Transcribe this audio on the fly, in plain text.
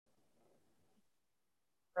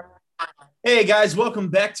Hey guys, welcome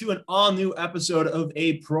back to an all new episode of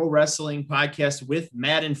a pro wrestling podcast with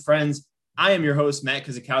Matt and friends. I am your host, Matt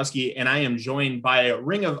Kozakowski, and I am joined by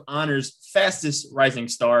Ring of Honor's fastest rising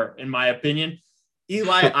star, in my opinion,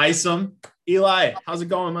 Eli Isom. Eli, how's it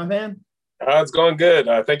going, my man? It's going good.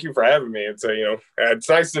 Thank you for having me. It's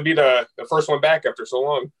nice to be the first one back after so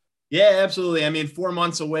long. Yeah, absolutely. I mean, 4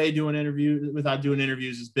 months away doing interviews without doing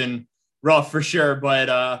interviews has been rough for sure,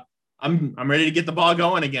 but I'm ready to get the ball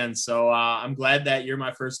going again. So I'm glad that you're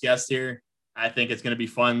my first guest here. I think it's going to be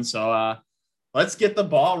fun. So let's get the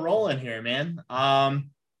ball rolling here, man.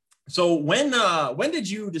 So when did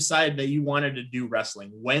you decide that you wanted to do wrestling?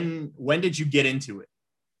 When did you get into it?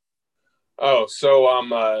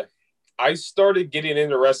 I started getting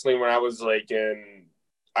into wrestling when I was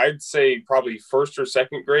I'd say probably first or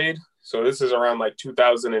second grade. So this is around like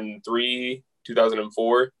 2003,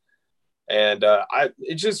 2004. And I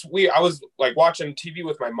was like watching TV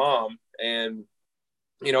with my mom, and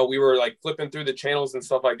we were like flipping through the channels and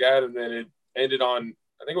stuff like that, and then it ended on,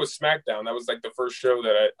 I think it was SmackDown. That was like the first show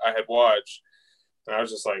that I had watched, and I was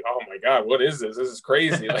just like, oh my god, what is this? This is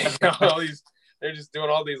crazy. Like they're just doing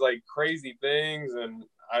all these like crazy things, and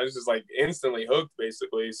I was just like instantly hooked,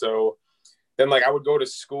 basically. So then like I would go to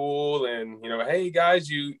school and hey guys,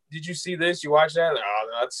 did you see this? You watch that? Oh,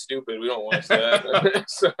 that's stupid. We don't watch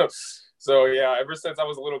that. So yeah, ever since I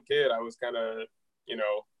was a little kid, I was kind of,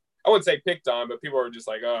 I wouldn't say picked on, but people were just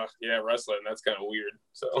like, oh yeah, wrestling, that's kind of weird.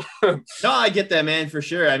 So No, I get that, man, for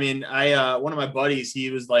sure. I mean, I one of my buddies,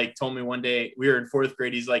 he was like, told me one day we were in fourth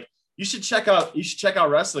grade. He's like, you should check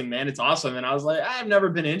out wrestling, man. It's awesome. And I was like, I've never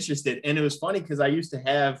been interested. And it was funny because I used to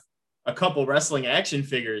have a couple wrestling action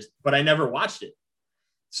figures, but I never watched it.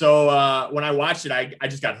 So when I watched it, I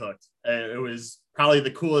just got hooked. It was probably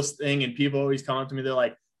the coolest thing. And people always come up to me, they're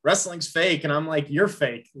like, wrestling's fake. And I'm like, you're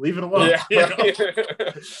fake. Leave it alone. Yeah,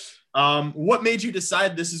 right. What made you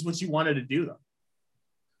decide this is what you wanted to do, though?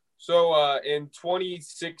 So in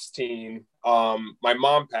 2016, my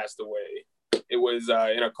mom passed away. It was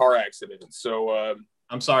in a car accident. So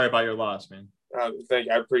I'm sorry about your loss, man. Thank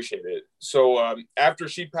you. I appreciate it. So after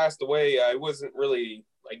she passed away, I wasn't really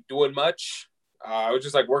like doing much. I was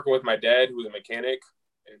just like working with my dad, who was a mechanic.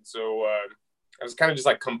 And so I was kind of just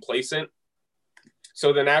like complacent.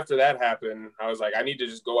 So then after that happened, I was like, I need to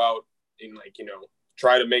just go out and like,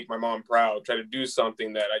 try to make my mom proud, try to do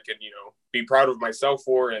something that I could, be proud of myself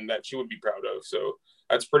for and that she would be proud of. So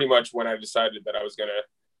that's pretty much when I decided that I was going to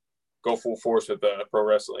go full force with pro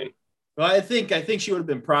wrestling. Well, I think she would have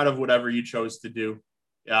been proud of whatever you chose to do.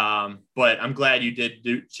 But I'm glad you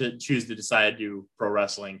did choose to decide to do pro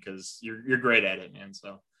wrestling because you're great at it, man.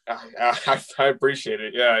 So I appreciate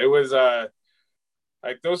it. Yeah, it was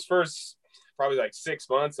like those first probably like 6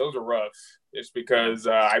 months. Those were rough, just because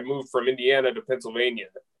I moved from Indiana to Pennsylvania,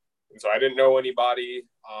 and so I didn't know anybody.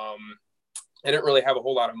 I didn't really have a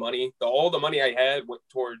whole lot of money. All the money I had went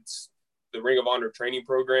towards the Ring of Honor training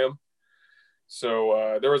program.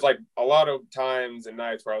 So there was like a lot of times and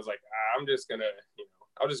nights where I was like, I'm just gonna,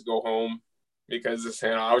 I'll just go home because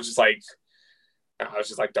I was just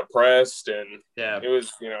like depressed, and yeah, it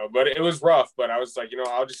was, but it was rough. But I was like,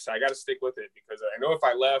 I got to stick with it because I know if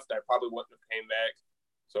I left, I probably wouldn't have came back.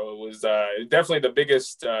 So it was definitely the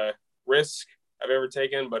biggest risk I've ever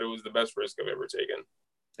taken, but it was the best risk I've ever taken.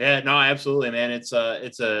 Yeah, no, absolutely, man. It's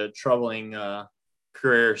a troubling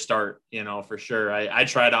career start, for sure. I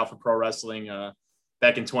tried out for pro wrestling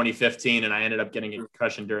back in 2015, and I ended up getting a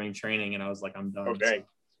concussion during training, and I was like, I'm done. Okay. So,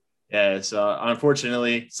 yeah, so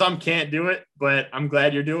unfortunately, some can't do it, but I'm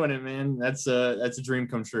glad you're doing it, man. That's a dream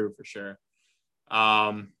come true for sure.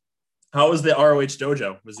 How was the ROH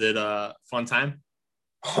dojo? Was it a fun time?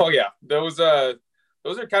 Oh yeah, those are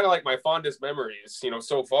kind of like my fondest memories.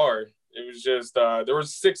 So far, it was just there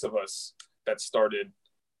was 6 of us that started.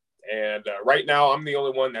 And right now, I'm the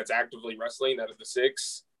only one that's actively wrestling out of the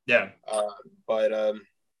 6. Yeah. But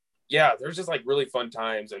yeah, there's just like really fun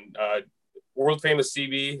times. And world famous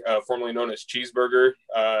CB, formerly known as Cheeseburger,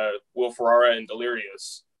 Will Ferrara, and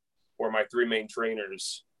Delirious were my 3 main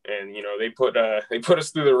trainers. And they put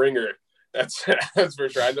us through the ringer. That's for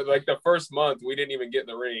sure. I know, like the first month, we didn't even get in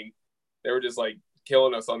the ring. They were just like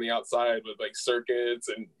killing us on the outside with like circuits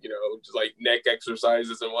and just like neck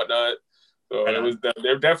exercises and whatnot. So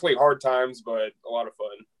they're definitely hard times, but a lot of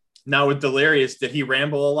fun. Now with Delirious, did he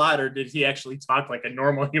ramble a lot or did he actually talk like a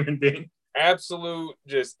normal human being? Absolute,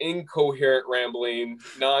 just incoherent rambling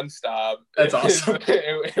nonstop. That's awesome.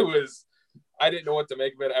 It was, I didn't know what to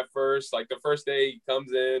make of it at first. Like the first day he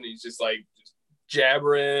comes in, he's just like just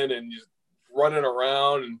jabbering and just running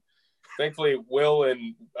around. And thankfully Will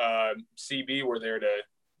and CB were there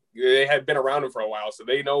they had been around him for a while. So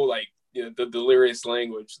they know like the delirious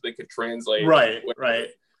language they could translate. Right.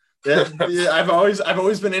 Yeah, I've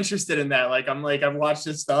always been interested in that. Like, I've watched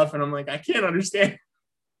this stuff and I'm like, I can't understand.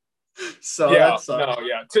 So yeah, that's no,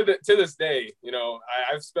 yeah. To this day,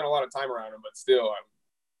 I've spent a lot of time around him, but still,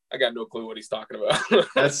 I got no clue what he's talking about.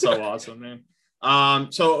 That's so awesome, man.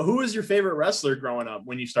 So who was your favorite wrestler growing up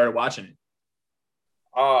when you started watching it?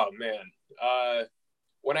 Oh man,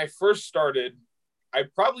 when I first started,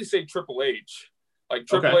 I'd probably say Triple H. Like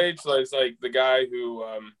Triple Okay. H was like the guy who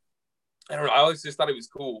I don't know. I always just thought he was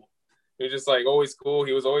cool. He was just like always cool.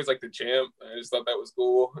 He was always like the champ. I just thought that was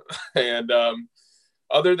cool. And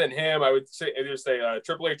other than him, I would either say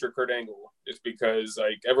Triple H or Kurt Angle, just because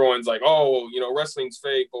like everyone's like, oh, wrestling's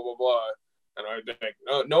fake, blah blah blah. And I'd be like,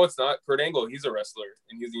 no, it's not. Kurt Angle, he's a wrestler,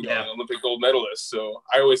 and he's an Olympic gold medalist. So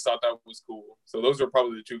I always thought that was cool. So those are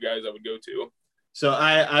probably the two guys I would go to. So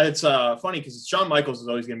it's funny because Shawn Michaels is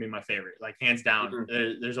always going to be my favorite, like hands down.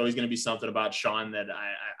 Mm-hmm. There's always going to be something about Shawn that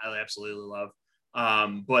I absolutely love.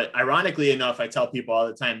 But ironically enough, I tell people all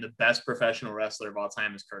the time, the best professional wrestler of all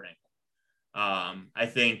time is Kurt Angle. I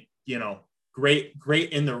think, great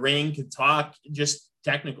in the ring, could talk, just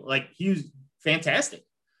technical, like he was fantastic.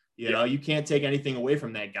 You can't take anything away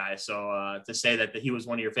from that guy. So to say that he was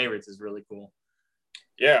one of your favorites is really cool.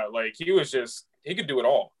 Yeah, like he could do it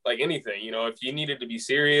all, like anything. If he needed to be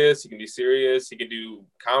serious, he can be serious. He could do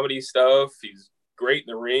comedy stuff. He's great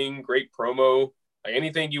in the ring, great promo. Like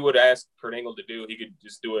anything you would ask Kurt Angle to do, he could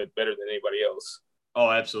just do it better than anybody else.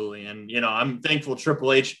 Oh, absolutely. And, I'm thankful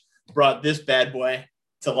Triple H brought this bad boy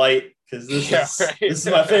to light because this is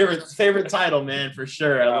my favorite title, man, for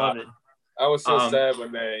sure. I love it. I was so sad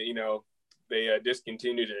when they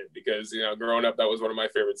discontinued it because, growing up, that was one of my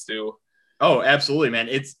favorites too. Oh, absolutely, man.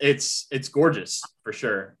 It's gorgeous for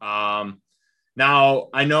sure. Now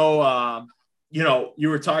I know, you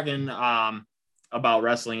were talking about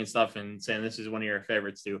wrestling and stuff and saying this is one of your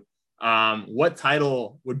favorites too. What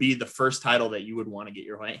title would be the first title that you would want to get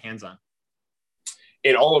your hands on?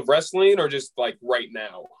 In all of wrestling or just like right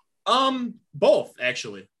now? Both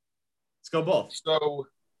actually. Let's go both. So,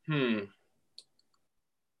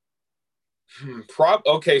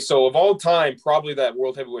 Okay, so of all time, probably that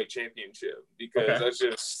World Heavyweight Championship, because that's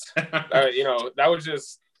just, that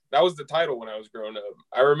was the title when I was growing up.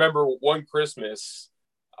 I remember one Christmas,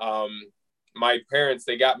 my parents,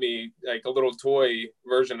 they got me like a little toy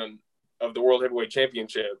version of the World Heavyweight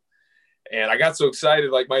Championship. And I got so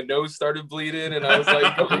excited, like my nose started bleeding and I was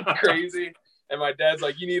like going crazy. And my dad's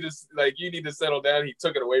like, you need to settle down. He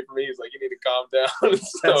took it away from me. He's like, you need to calm down.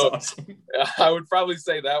 So that's awesome. I would probably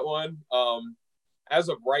say that one. As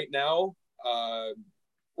of right now,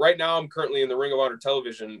 I'm currently in the Ring of Honor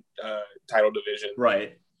television title division.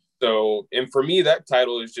 Right. So, and for me, that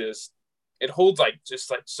title is it holds like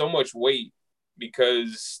so much weight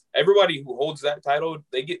because everybody who holds that title,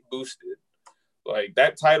 they get boosted. Like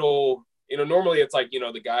that title, normally it's like,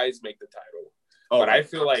 the guys make the title. But I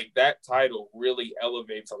feel like that title really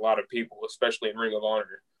elevates a lot of people, especially in Ring of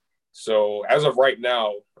Honor. So as of right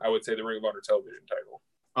now, I would say the Ring of Honor television title.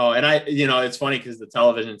 Oh, and it's funny because the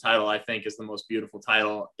television title, I think, is the most beautiful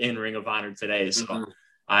title in Ring of Honor today. So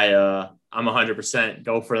I'm 100%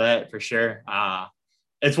 go for that for sure.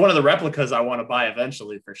 It's one of the replicas I want to buy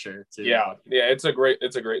eventually for sure too. Yeah. It's a great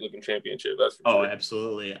looking championship. That's for sure. Oh,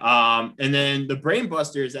 absolutely. And then the Brain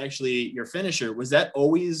Buster is actually your finisher. Was that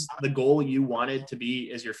always the goal you wanted to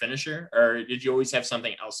be as your finisher, or did you always have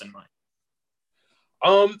something else in mind?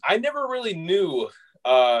 I never really knew.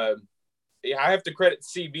 I have to credit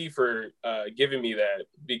CB for giving me that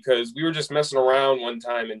because we were just messing around one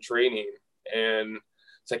time in training, and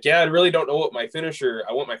it's like, I really don't know what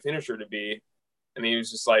I want my finisher to be. And he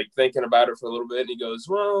was just like thinking about it for a little bit. And he goes,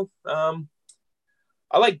 well,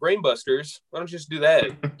 I like Brain Busters. Why don't you just do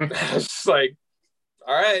that? I was just like,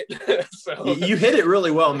 all right. So you hit it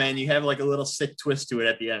really well, man. You have like a little sick twist to it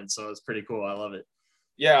at the end. So it's pretty cool. I love it.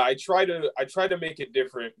 Yeah. I try to make it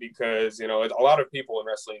different because, a lot of people in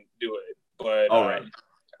wrestling do it, but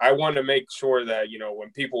I want to make sure that,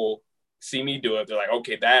 when people see me do it, they're like,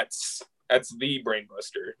 okay, that's the Brain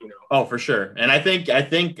Buster, Oh, for sure. And I think at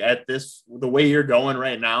the way you're going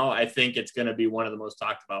right now, I think it's going to be one of the most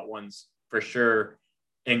talked about ones for sure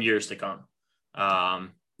in years to come.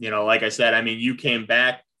 Like I said, I mean, you came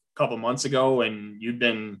back a couple months ago and you've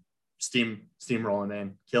been steamrolling,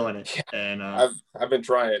 man, killing it. Yeah, and I've been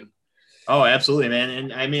trying. Oh, absolutely, man.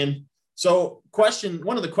 And I mean, so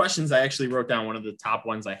one of the questions I actually wrote down, one of the top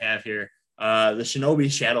ones I have here, the Shinobi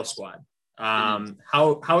Shadow Squad.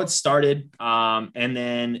 How it started, and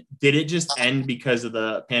then did it just end because of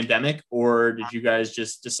the pandemic, or did you guys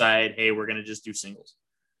just decide, hey, we're gonna just do singles?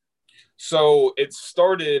 So it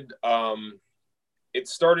started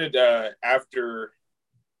after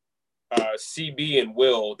CB and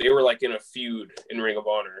Will. They were like in a feud in Ring of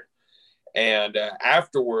Honor. And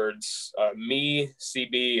afterwards, me,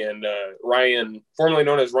 CB, and Ryan, formerly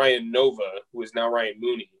known as Ryan Nova, who is now Ryan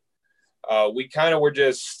Mooney, we kind of were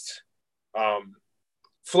just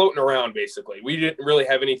floating around, basically. We didn't really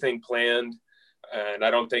have anything planned, and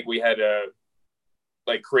I don't think we had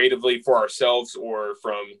like creatively for ourselves or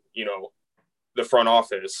from, the front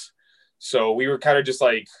office. So we were kind of just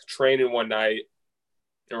like training one night,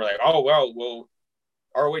 and we're like, oh, well,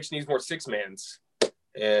 ROH needs more six-mans.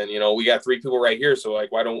 And, we got three people right here. So,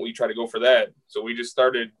 like, why don't we try to go for that? So we just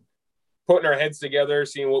started putting our heads together,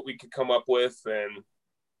 seeing what we could come up with. And,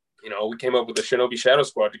 we came up with the Shinobi Shadow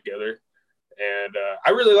Squad together. And I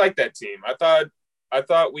really liked that team. I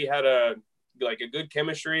thought we had a good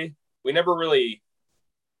chemistry. We never really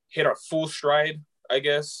hit our full stride, I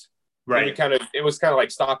guess. Right. It was kind of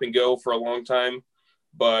like stop and go for a long time.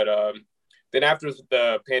 But then after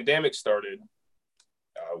the pandemic started,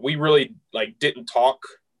 we really didn't talk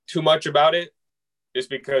too much about it, just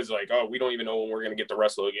because we don't even know when we're going to get to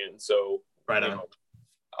wrestle again. So right on.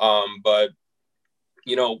 But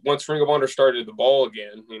once Ring of Honor started the ball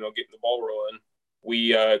again, getting the ball rolling,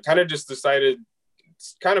 we kind of just decided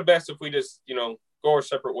it's kind of best if we just go our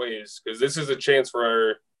separate ways, because this is a chance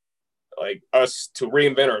for us to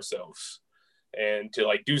reinvent ourselves and to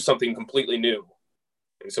do something completely new.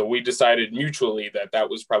 And so we decided mutually that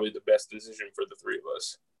was probably the best decision for the three of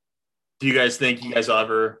us. Do you guys think you guys will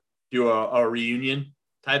ever do a reunion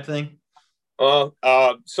type thing?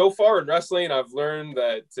 So far in wrestling, I've learned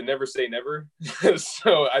that to never say never.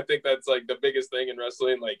 So I think that's the biggest thing in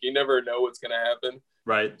wrestling. You never know what's going to happen.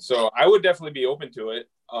 Right. So I would definitely be open to it.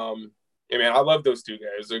 I love those two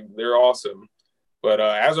guys. They're awesome. But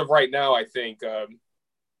as of right now, I think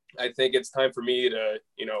it's time for me to,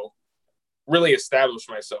 really establish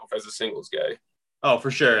myself as a singles guy. Oh, for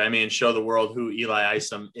sure. Show the world who Eli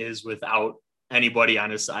Isom is without anybody on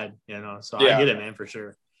his side, So yeah. I get it, man, for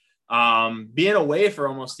sure. Being away for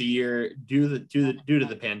almost a year due to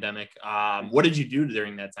the pandemic, what did you do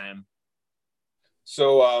during that time?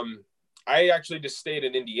 So I actually just stayed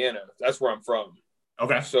in Indiana. That's where I'm from.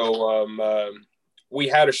 Okay. So we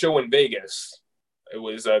had a show in Vegas. It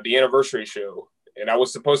was the anniversary show, and I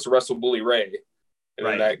was supposed to wrestle Bully Ray. And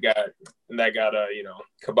right. then that got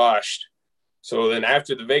kiboshed. So then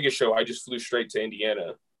after the Vegas show, I just flew straight to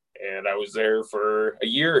Indiana, and I was there for a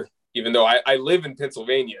year, even though I live in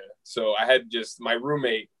Pennsylvania. So I had my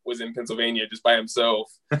roommate was in Pennsylvania just by himself.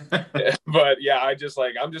 But yeah, I'm just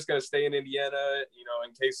going to stay in Indiana,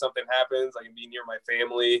 in case something happens, I can be near my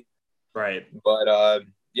family. Right. But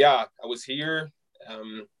yeah, I was here,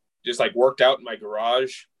 just worked out in my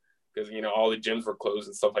garage because, all the gyms were closed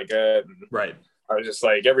and stuff like that. And right. I was just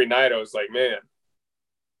every night I was man,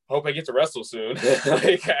 I hope I get to wrestle soon.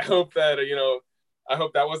 I hope that, I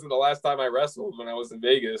hope that wasn't the last time I wrestled when I was in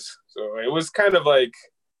Vegas. So it was kind of I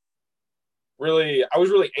was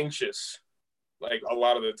really anxious, a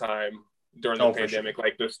lot of the time during the pandemic,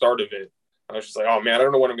 sure. The start of it. I was just oh man, I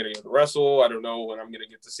don't know when I'm going to get to wrestle. I don't know when I'm going to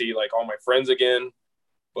get to see all my friends again.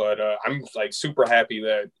 But I'm super happy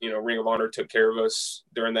that, Ring of Honor took care of us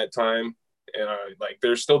during that time. And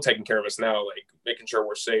they're still taking care of us now, making sure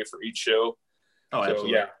we're safe for each show. Oh,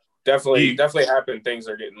 absolutely. So, yeah, definitely happen. Things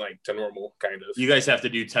are getting to normal, kind of. You guys have to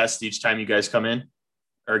do tests each time you guys come in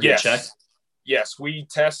or get checked? Yes, we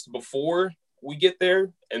test before we get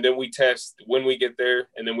there, and then we test when we get there,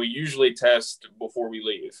 and then we usually test before we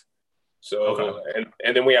leave. So, okay.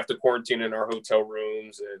 and then we have to quarantine in our hotel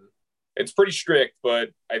rooms, and it's pretty strict, but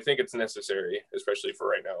I think it's necessary, especially for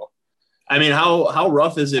right now. How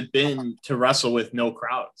rough has it been to wrestle with no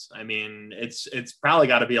crowds? It's probably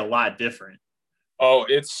got to be a lot different. Oh,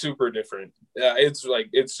 it's super different. Yeah, it's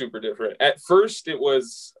super different. At first, it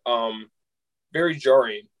was very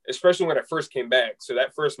jarring, especially when I first came back. So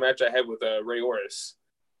that first match I had with Ray Orris,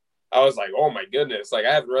 I was oh my goodness, I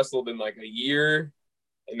haven't wrestled in a year,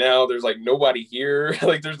 and now there's nobody here,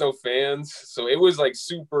 there's no fans. So it was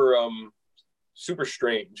super super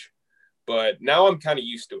strange. But now I'm kind of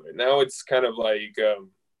used to it. Now it's kind of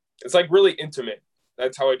it's really intimate.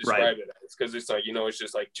 That's how I describe it. It's because it's it's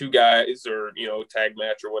just two guys or, tag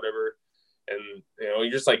match or whatever. And,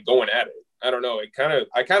 you're just going at it. I don't know. I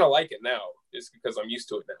kind of like it now just because I'm used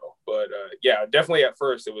to it now. But yeah, definitely at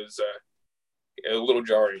first it was a little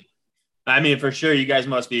jarring. For sure, you guys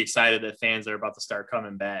must be excited that fans are about to start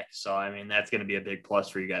coming back. So, that's going to be a big plus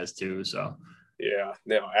for you guys too. So, yeah,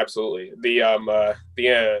 no, absolutely. The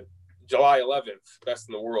July 11th, Best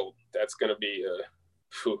in the World. That's going to be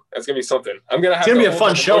That's gonna be something. I'm gonna It's have gonna to be a hold fun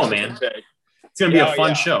my show, emotions man. in check. It's gonna be a fun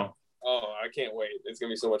Yeah. show. Oh, I can't wait. It's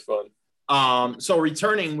gonna be so much fun. So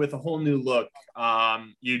returning with a whole new look.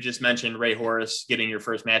 You just mentioned Ray Horace getting your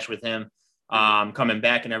first match with him, coming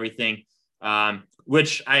back and everything.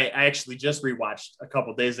 Which I actually just rewatched a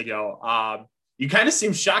couple days ago. You kind of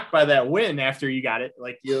seemed shocked by that win after you got it.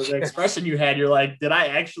 Like the expression you had, you're like, did I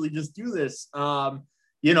actually just do this?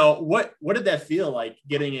 What did that feel like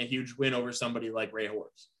getting a huge win over somebody like Ray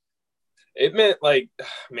Horace? It meant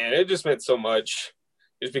man, it just meant so much.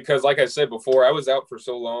 Just because, like I said before, I was out for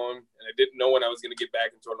so long and I didn't know when I was going to get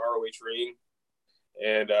back into an ROH ring.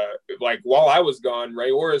 And while I was gone,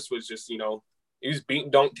 Ray Horace was just, he was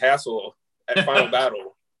beating Dalton Castle at Final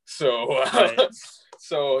Battle. So, right.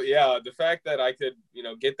 So yeah, the fact that I could,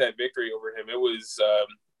 get that victory over him,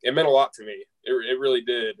 it meant a lot to me. It really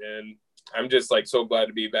did. And I'm just so glad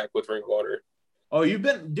to be back with Ring of Honor. Oh, you've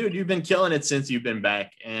been killing it since you've been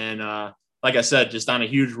back. And like I said, just on a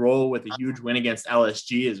huge roll with a huge win against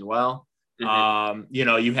LSG as well. Mm-hmm.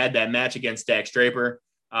 You had that match against Dax Draper,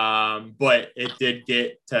 but it did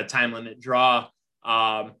get to a time limit draw,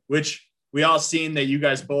 which we all seen that you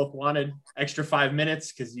guys both wanted extra 5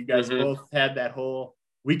 minutes because you guys both had that whole,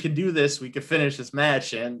 we could do this, we could finish this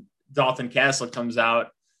match, and Dalton Castle comes out.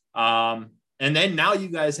 And then now you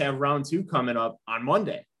guys have round 2 coming up on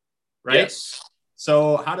Monday, right? Yes.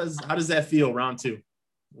 So how does that feel, round 2?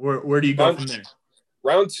 Where do you go from there?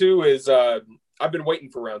 Round 2 is I've been waiting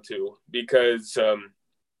for round 2 because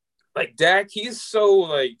Dak, he's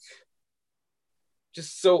so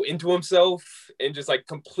just so into himself and just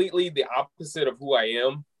completely the opposite of who I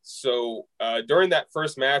am. So during that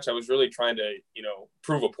first match, I was really trying to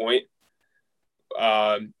prove a point.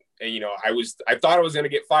 And I thought I was going to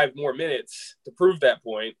get 5 more minutes to prove that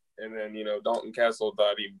point, and then Dalton Castle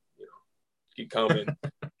thought he'd come and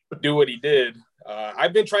do what he did.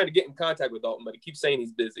 I've been trying to get in contact with Dalton, but he keeps saying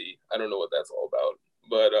he's busy. I don't know what that's all about.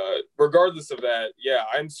 But regardless of that, yeah,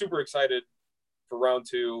 I'm super excited for round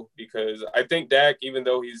 2 because I think Dak, even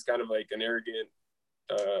though he's kind of an arrogant,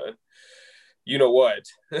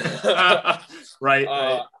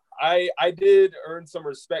 right. I did earn some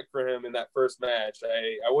respect for him in that first match.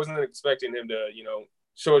 I wasn't expecting him to,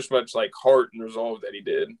 show as much heart and resolve that he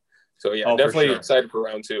did. So yeah, definitely excited for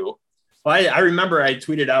round 2. Well, I remember I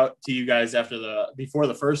tweeted out to you guys before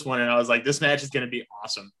the first one, and I was like, this match is going to be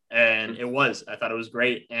awesome. And it was. I thought it was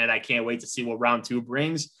great, and I can't wait to see what round 2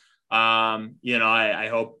 brings. I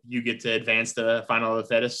hope you get to advance to final of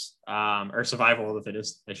the fittest, or survival of the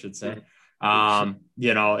fittest, I should say.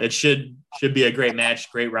 It should be a great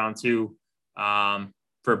match, great round 2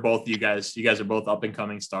 for both you guys. You guys are both up and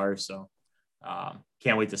coming stars, so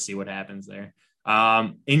can't wait to see what happens there.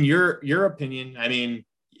 In your opinion, I mean,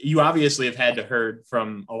 you obviously have had to heard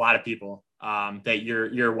from a lot of people that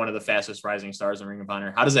you're one of the fastest rising stars in Ring of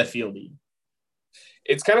Honor. How does that feel to you?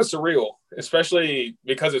 It's kind of surreal, especially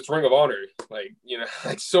because it's Ring of Honor.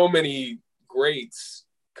 So many greats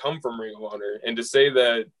come from Ring of Honor, and to say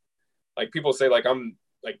that, people say I'm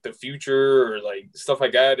the future or stuff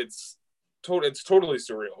like that, it's totally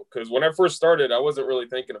surreal. Because when I first started, I wasn't really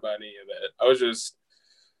thinking about any of that. I was just,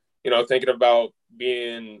 thinking about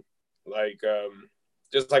being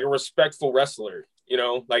just a respectful wrestler.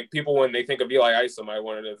 People, when they think of Eli Isom, I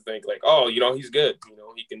wanted to think oh, he's good.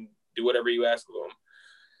 He can do whatever you ask of him.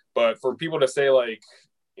 But for people to say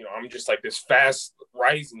I'm just this fast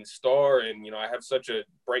rising star and, I have such a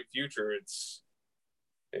bright future, it's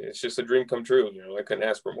just a dream come true. I couldn't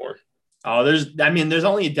ask for more. Oh, there's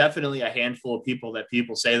only definitely a handful of people that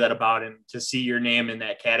people say that about, and to see your name in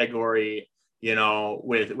that category,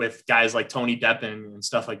 with guys like Tony Deppen and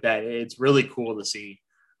stuff like that, it's really cool to see.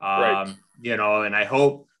 Right. And I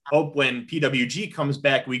hope when PWG comes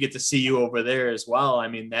back, we get to see you over there as well. I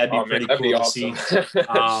mean, that'd be pretty cool to see.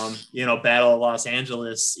 Battle of Los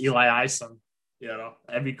Angeles, Eli Isom.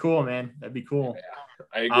 That'd be cool, man. That'd be cool. Yeah,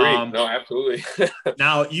 I agree. No, absolutely.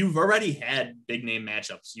 Now, you've already had big name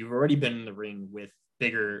matchups. You've already been in the ring with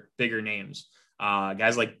bigger names.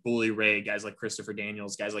 Guys like Bully Ray, guys like Christopher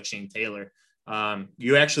Daniels, guys like Shane Taylor.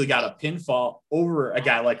 You actually got a pinfall over a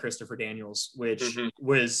guy like Christopher Daniels, which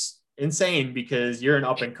was insane because you're an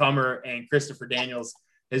up and comer, and Christopher Daniels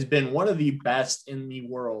has been one of the best in the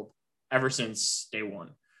world ever since day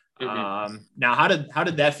one. Now, how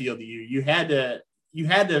did that feel to you? You had to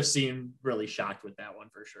have seemed really shocked with that one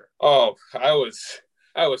for sure. Oh, I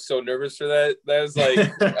was so nervous for that. That was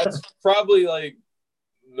that's probably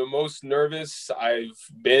the most nervous I've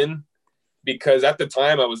been, because at the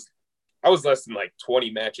time I was less than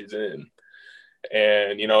 20 matches in,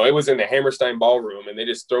 and it was in the Hammerstein Ballroom, and they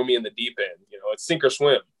just throw me in the deep end. It's sink or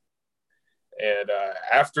swim. And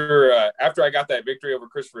after I got that victory over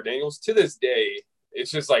Christopher Daniels, to this day,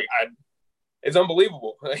 it's just like it's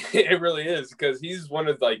unbelievable. It really is, because he's one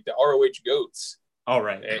of like the ROH goats. All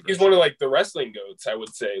right. And he's one of like the wrestling goats, I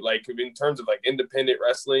would say, like in terms of like independent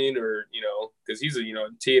wrestling, or because he's a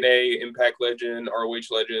TNA, Impact legend, ROH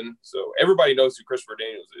legend. So everybody knows who Christopher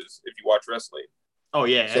Daniels is if you watch wrestling. Oh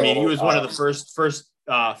yeah, so, I mean, he was one of the first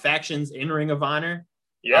factions in Ring of Honor.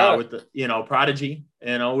 Yeah, with the Prodigy,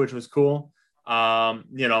 which was cool.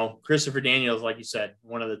 Christopher Daniels, like you said,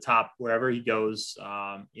 one of the top wherever he goes.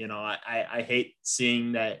 I hate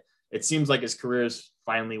seeing that. It seems like his career is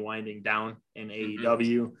finally winding down in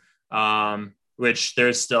AEW, which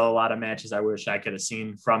there's still a lot of matches I wish I could have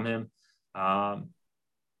seen from him.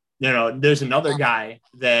 There's another guy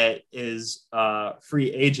that is a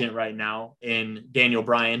free agent right now in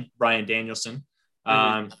Brian Danielson.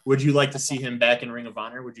 Would you like to see him back in Ring of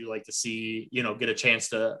Honor? Would you like to see, get a chance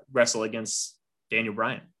to wrestle against Daniel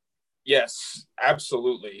Bryan? Yes,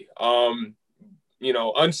 absolutely.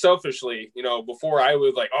 Unselfishly, before I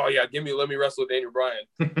would like, oh yeah, let me wrestle Daniel Bryan.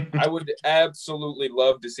 I would absolutely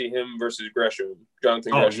love to see him versus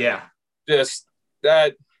Jonathan Gresham. Oh yeah. Just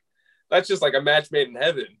that's just like a match made in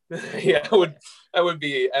heaven. Yeah, that would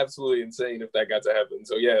be absolutely insane if that got to happen.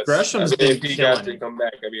 So yes, Gresham's been if he got to come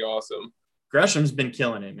back, that'd be awesome. Gresham's been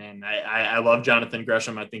killing it, man. I love Jonathan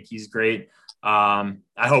Gresham. I think he's great. I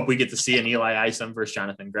hope we get to see an Eli Isom versus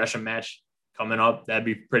Jonathan Gresham match coming up. That'd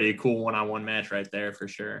be pretty cool one-on-one match right there for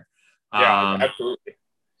sure. Yeah, absolutely.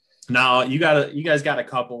 Now you guys got a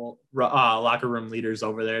couple locker room leaders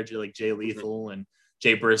over there, like Jay Lethal and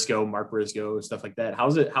Jay Briscoe, Mark Briscoe, stuff like that. How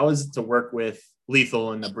is it to work with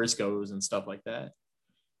Lethal and the Briscoes and stuff like that?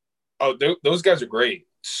 Oh, those guys are great.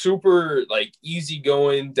 Super like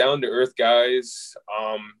easygoing, down to earth guys.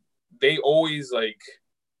 They always like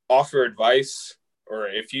offer advice, or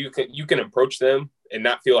if you can approach them and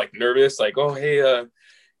not feel like nervous, like, oh hey,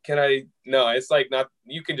 can I? No, it's like not.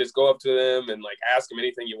 You can just go up to them and like ask them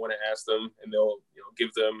anything you want to ask them, and they'll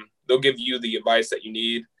give you the advice that you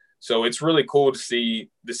need. So it's really cool to see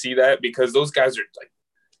that, because those guys are like,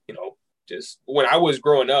 just when I was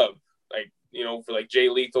growing up, like, for like Jay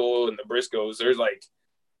Lethal and the Briscoes, there's like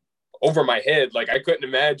over my head, like I couldn't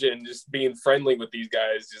imagine just being friendly with these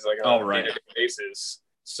guys just like on a daily basis.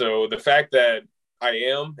 So the fact that I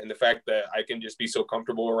am, and the fact that I can just be so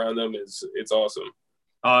comfortable around them it's awesome.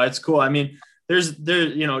 It's cool. I mean, there's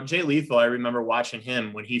Jay Lethal. I remember watching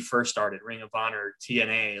him when he first started Ring of Honor,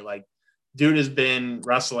 TNA. Like, dude has been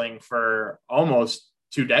wrestling for almost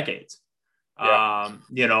 2 decades. Yeah.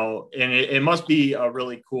 And it must be a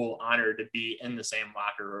really cool honor to be in the same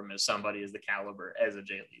locker room as somebody as the caliber as a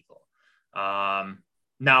Jay Lethal.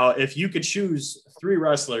 Now, if you could choose 3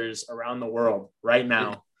 wrestlers around the world right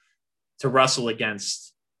now to wrestle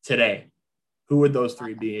against today, who would those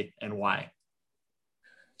 3 be and why?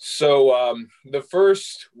 So the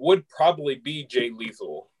first would probably be Jay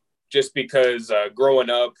Lethal, just because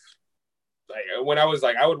growing up, like when I was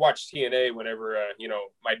like, I would watch TNA whenever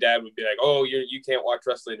my dad would be like, oh, you can't watch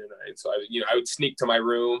wrestling tonight. So I would sneak to my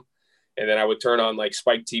room, and then I would turn on like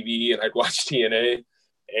Spike TV and I'd watch TNA.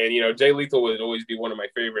 And Jay Lethal would always be one of my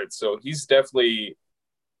favorites. So he's definitely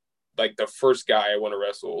like the first guy I want to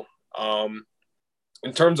wrestle.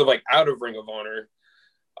 In terms of like out of Ring of Honor,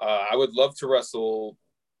 I would love to wrestle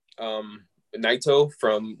Naito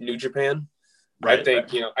from New Japan. Right. I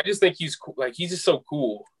think I just think he's cool. Like, he's just so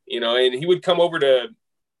cool, and he would come over to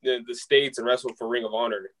the States and wrestle for Ring of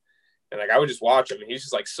Honor, and like I would just watch him, and he's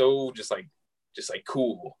just like so just like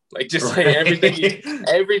cool, like just like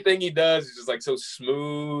everything he does is just like so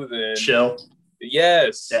smooth and chill.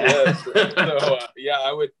 Yes. So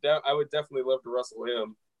I would definitely love to wrestle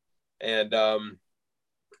him. And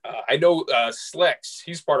I know Slex,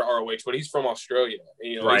 he's part of ROH, but he's from Australia.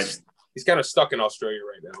 Right. He's kind of stuck in Australia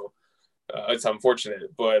right now. It's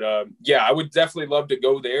unfortunate, but I would definitely love to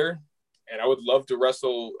go there, and I would love to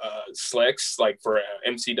wrestle Slex like for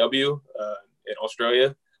MCW in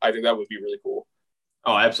Australia. I think that would be really cool.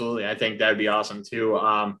 Oh, absolutely. I think that'd be awesome too.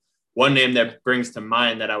 One name that brings to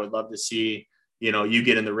mind that I would love to see, you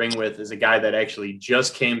get in the ring with, is a guy that actually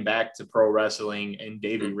just came back to pro wrestling, and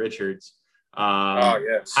Davey Richards.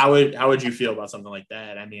 Yes. How would you feel about something like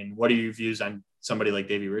that? I mean, what are your views on somebody like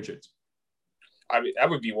Davey Richards? I mean, that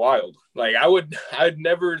would be wild. Like, I'd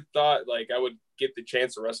never thought like I would get the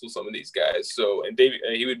chance to wrestle some of these guys. So, and Davey,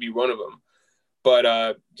 he would be one of them. But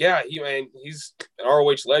he's an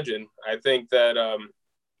ROH legend. I think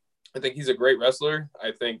he's a great wrestler.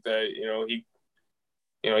 I think that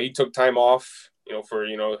he took time off, for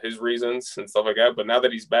his reasons and stuff like that. But now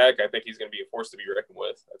that he's back, I think he's going to be a force to be reckoned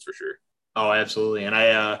with. That's for sure. Oh, absolutely. And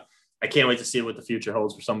I I can't wait to see what the future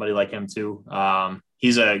holds for somebody like him too.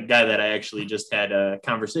 He's a guy that I actually just had a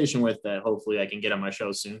conversation with that hopefully I can get on my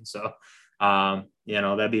show soon. So,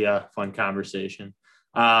 that'd be a fun conversation.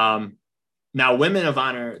 Now, Women of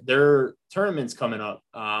Honor, their tournament's coming up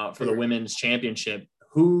for the women's championship.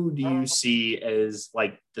 Who do you see as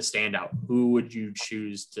like the standout? Who would you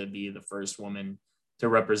choose to be the first woman to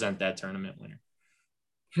represent that tournament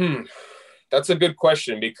winner? That's a good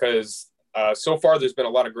question because so far there's been a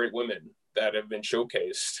lot of great women that have been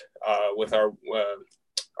showcased with our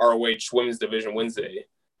ROH Women's Division Wednesday.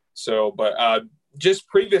 So, but just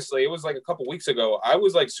previously, it was like a couple weeks ago, I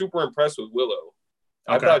was like super impressed with Willow.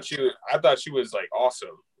 Okay. I thought she was like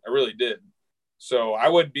awesome. I really did. So I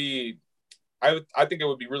think it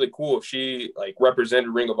would be really cool if she like represented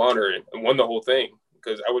Ring of Honor and won the whole thing,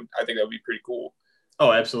 because I think that would be pretty cool.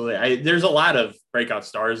 Oh, absolutely. There's a lot of breakout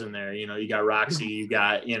stars in there. You got Roxy, you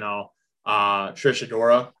got, Trish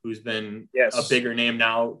Adora, who's been a bigger name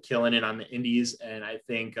now, killing it on the indies. And I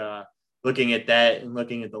think looking at that and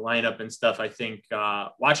looking at the lineup and stuff, I think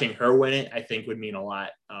watching her win it, I think would mean a lot,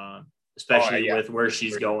 especially with where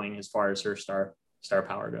she's going as far as her star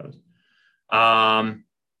power goes.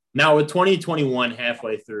 Now with 2021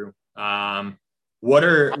 halfway through, what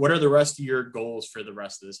are the rest of your goals for the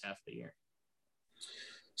rest of this half of the year?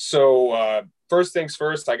 So first things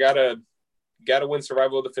first, I gotta win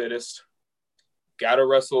Survival of the Fittest. Gotta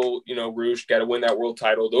wrestle, Roosh. Gotta win that world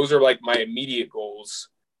title. Those are like my immediate goals.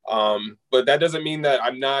 But that doesn't mean that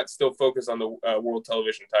I'm not still focused on the world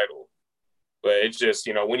television title. But it's just,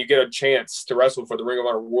 when you get a chance to wrestle for the Ring of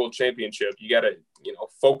Honor World Championship, you gotta,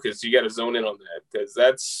 focus. You gotta zone in on that, because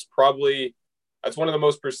that's one of the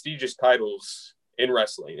most prestigious titles in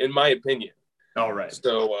wrestling, in my opinion. All right.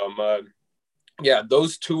 So,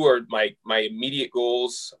 those two are my immediate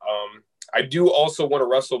goals. I do also want to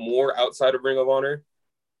wrestle more outside of Ring of Honor,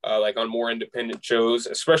 like on more independent shows,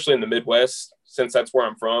 especially in the Midwest, since that's where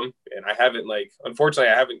I'm from. And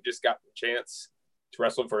unfortunately, I haven't just gotten the chance to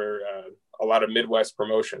wrestle for a lot of Midwest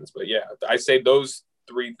promotions. But yeah, I say those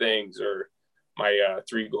three things are my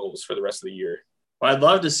three goals for the rest of the year. Well, I'd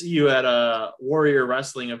love to see you at a Warrior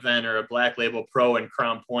Wrestling event or a Black Label Pro in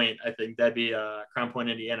Crown Point. I think that'd be Crown Point,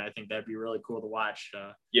 Indiana. I think that'd be really cool to watch.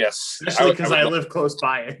 Yes. Especially because I live close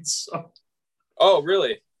by it. So. Oh,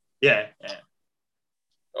 really? Yeah.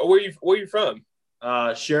 Oh, where you from?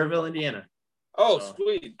 Cherville, Indiana. Oh, so.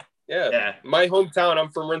 Sweet. Yeah. My hometown,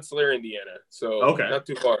 I'm from Rensselaer, Indiana. So not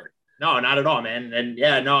too far. No, not at all, man. And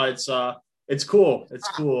it's cool. It's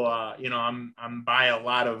cool. I'm by a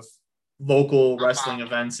lot of local wrestling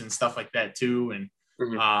events and stuff like that too. And,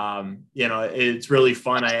 it's really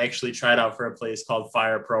fun. I actually tried out for a place called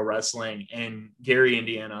Fire Pro Wrestling in Gary,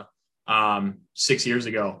 Indiana, 6 years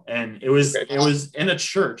ago. And it was in a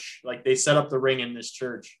church. Like they set up the ring in this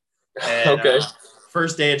church. And,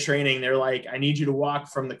 first day of training, they're like, I need you to walk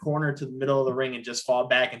from the corner to the middle of the ring and just fall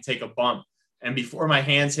back and take a bump. And before my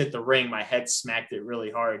hands hit the ring, my head smacked it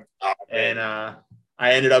really hard. And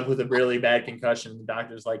I ended up with a really bad concussion. The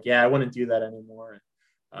doctor's like, yeah, I wouldn't do that anymore.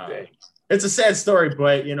 It's a sad story,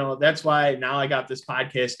 but, that's why now I got this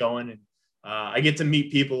podcast going. And I get to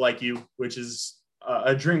meet people like you, which is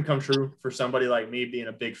a dream come true for somebody like me, being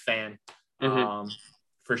a big fan,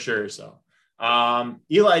 for sure. So,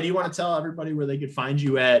 Eli, do you want to tell everybody where they could find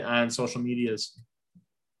you at on social medias?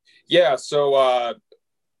 Yeah. So,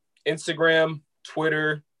 Instagram,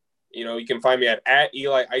 Twitter, you can find me at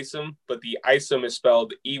Eli Isom, but the Isom is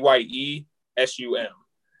spelled EYESUM,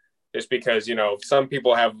 just because, some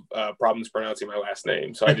people have problems pronouncing my last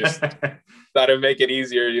name. So I just thought it'd make it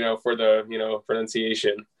easier, for the,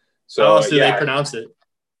 pronunciation. So they pronounce it?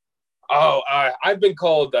 Oh, I've been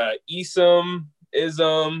called Isom,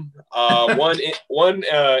 Ism. One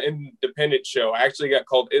independent show, I actually got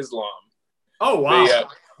called Islam. Oh, wow.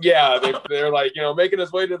 They're like, making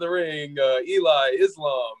his way to the ring, Eli,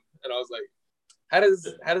 Islam. And I was like, how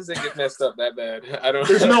does it get messed up that bad? I don't know.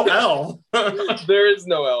 There's no L. There is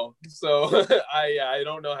no L. So I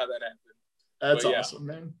don't know how that happened. That's awesome,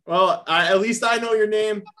 man. Well, at least I know your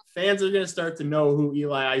name. Fans are going to start to know who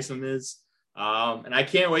Eli Isom is. And I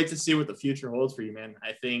can't wait to see what the future holds for you, man.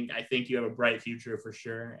 I think you have a bright future for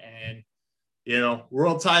sure. And,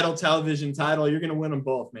 world title, television title, you're going to win them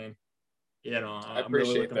both, man. I'm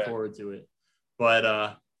really looking forward to it.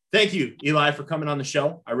 But thank you, Eli, for coming on the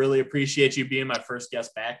show. I really appreciate you being my first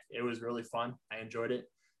guest back. It was really fun. I enjoyed it.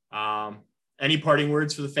 Any parting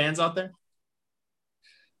words for the fans out there?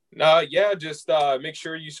 Just make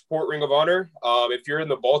sure you support Ring of Honor. If you're in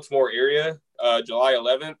the Baltimore area, July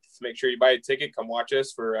 11th, make sure you buy a ticket. Come watch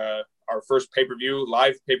us for our first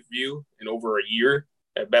live pay-per-view in over a year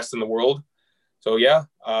at Best in the World. So yeah,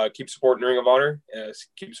 keep supporting Ring of Honor,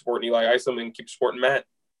 keep supporting Eli Isom, and keep supporting Matt.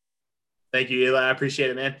 Thank you, Eli. I appreciate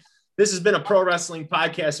it, man. This has been a pro wrestling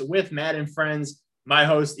podcast with Matt and friends. My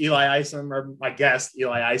host, Eli Isom, or my guest,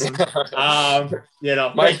 Eli Isom. My thank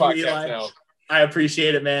you, podcast Eli. now. I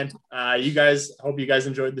appreciate it, man. Hope you guys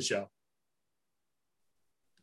enjoyed the show.